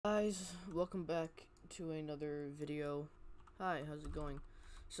guys, welcome back to another video. Hi, how's it going?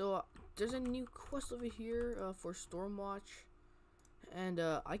 So there's a new quest over here for Stormwatch, and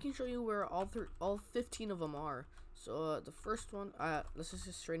I can show you where all 15 of them are. So the first one, let's just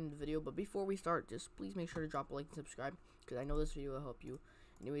get straight into the video. But before we start, just please make sure to drop a like and subscribe, because I know this video will help you.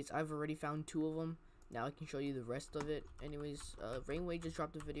 Anyways, I've already found 2 of them. Now I can show you the rest of it. Anyways, Rainway just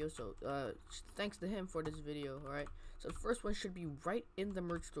dropped a video, so thanks to him for this video. Alright, so the first one should be right in the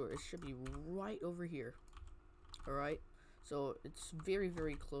merch store. It should be right over here. Alright, so it's very,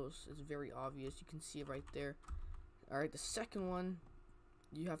 very close. It's very obvious. You can see it right there. Alright, the second one,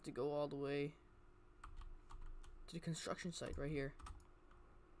 you have to go all the way to the construction site right here.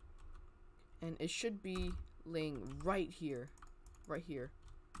 And it should be laying right here. Right here.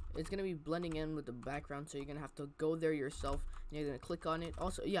 It's gonna be blending in with the background, so you're gonna have to go there yourself and you're gonna click on it.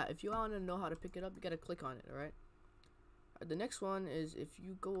 Also, yeah, if you want to know how to pick it up, you gotta click on it. All right. The next one is if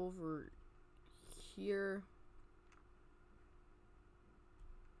you go over here.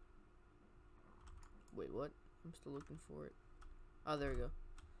 Wait, what? I'm still looking for it. Oh, there we go.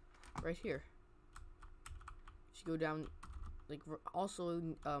 Right here. If you go down, like also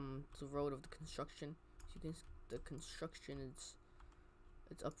the road of the construction. See this? The construction is.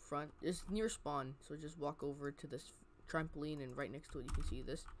 It's up front. It's near spawn, so just walk over to this trampoline, and right next to it you can see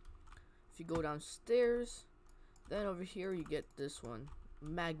this. If you go downstairs, then over here you get this one,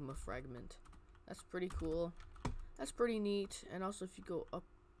 magma fragment. That's pretty cool. That's pretty neat. And also if you go up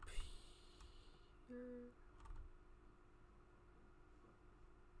here,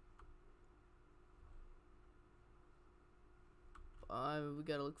 we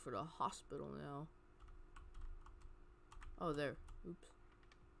gotta look for the hospital now. Oh, there. Oops.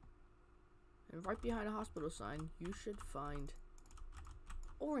 And right behind a hospital sign, you should find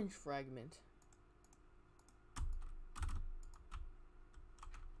orange fragment.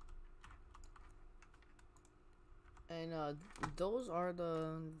 And those are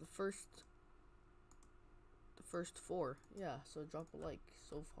the first 4. Yeah, so drop a like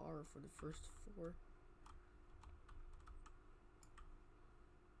so far for the first 4.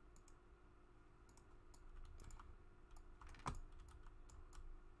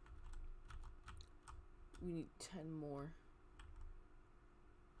 We need 10 more.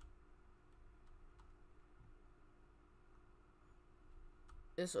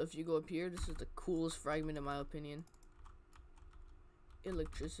 Yeah, so if you go up here, this is the coolest fragment in my opinion.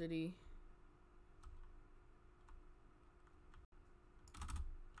 Electricity.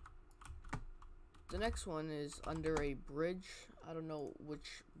 The next one is under a bridge. I don't know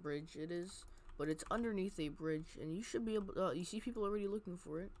which bridge it is, but it's underneath a bridge, and you should be able. You see people already looking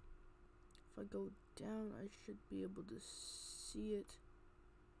for it. If I go down, I should be able to see it.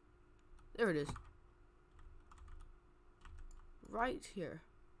 There it is. Right here.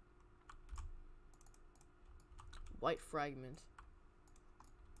 White fragment.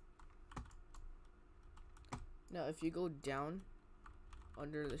 Now, if you go down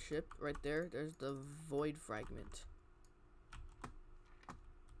under the ship, right there, there's the void fragment.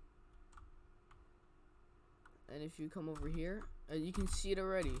 And if you come over here, you can see it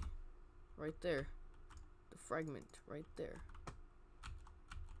already. Right there. The fragment right there.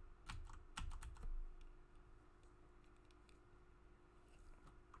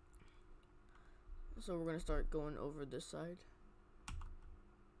 So we're gonna start going over this side.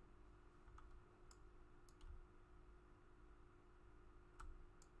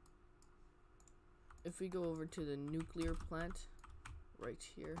 If we go over to the nuclear plant right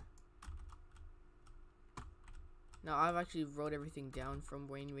here. Now I've actually wrote everything down from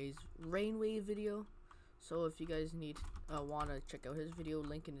Rainway video, so if you guys need wanna check out his video,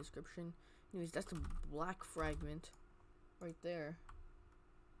 link in the description. Anyways, that's the black fragment right there.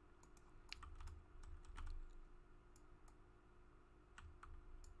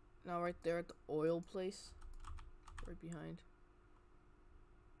 Now right there at the oil place, right behind,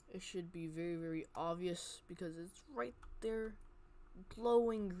 it should be very, very obvious because it's right there,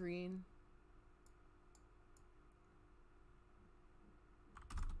 glowing green.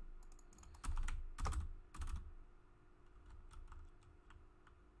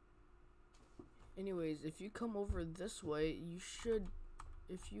 Anyways, if you come over this way, you should,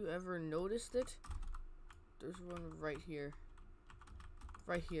 if you ever noticed it, there's one right here.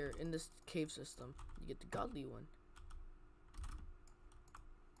 Right here in this cave system. You get the godly one.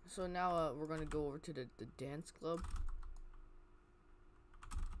 So now we're going to go over to the dance club.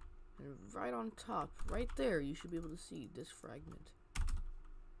 And right on top, right there, you should be able to see this fragment.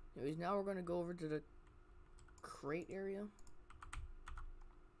 Anyways, now we're going to go over to the crate area.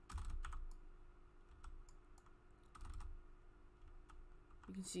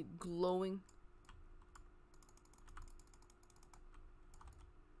 You can see it glowing.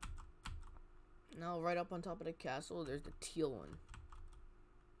 Now right up on top of the castle, there's the teal one.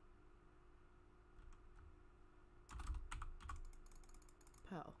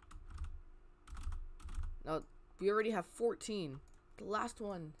 Pow. Now, we already have 14. The last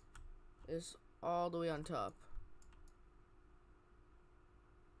one is all the way on top.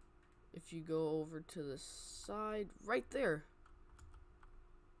 If you go over to the side, right there.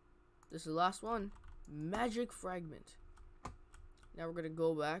 This is the last one. Magic fragment. Now we're gonna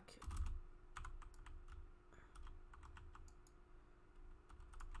go back.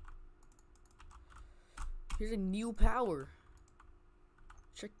 Here's a new power.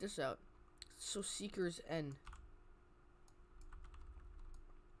 Check this out. So Seeker's N.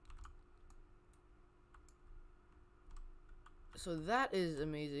 So that is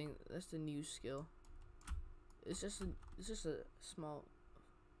amazing. That's the new skill. It's just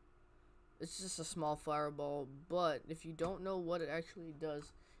a small fireball, but if you don't know what it actually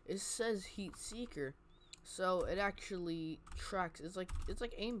does, it says heat seeker. So it actually tracks. It's like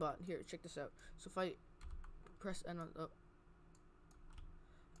aimbot. Here, check this out. So if I press N on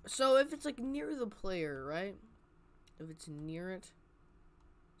so if it's like near the player, right? If it's near it,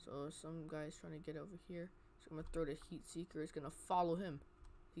 so some guy's trying to get over here, so I'm gonna throw the heat seeker. It's gonna follow him.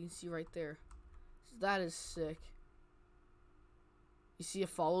 You can see right there. So that is sick. You see, it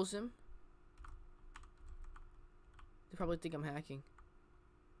follows him. They probably think I'm hacking.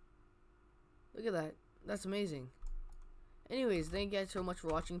 Look at that. That's amazing. Anyways, thank you guys so much for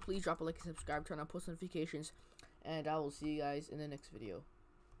watching. Please drop a like and subscribe, turn on post notifications, and I will see you guys in the next video.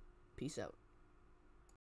 Peace out.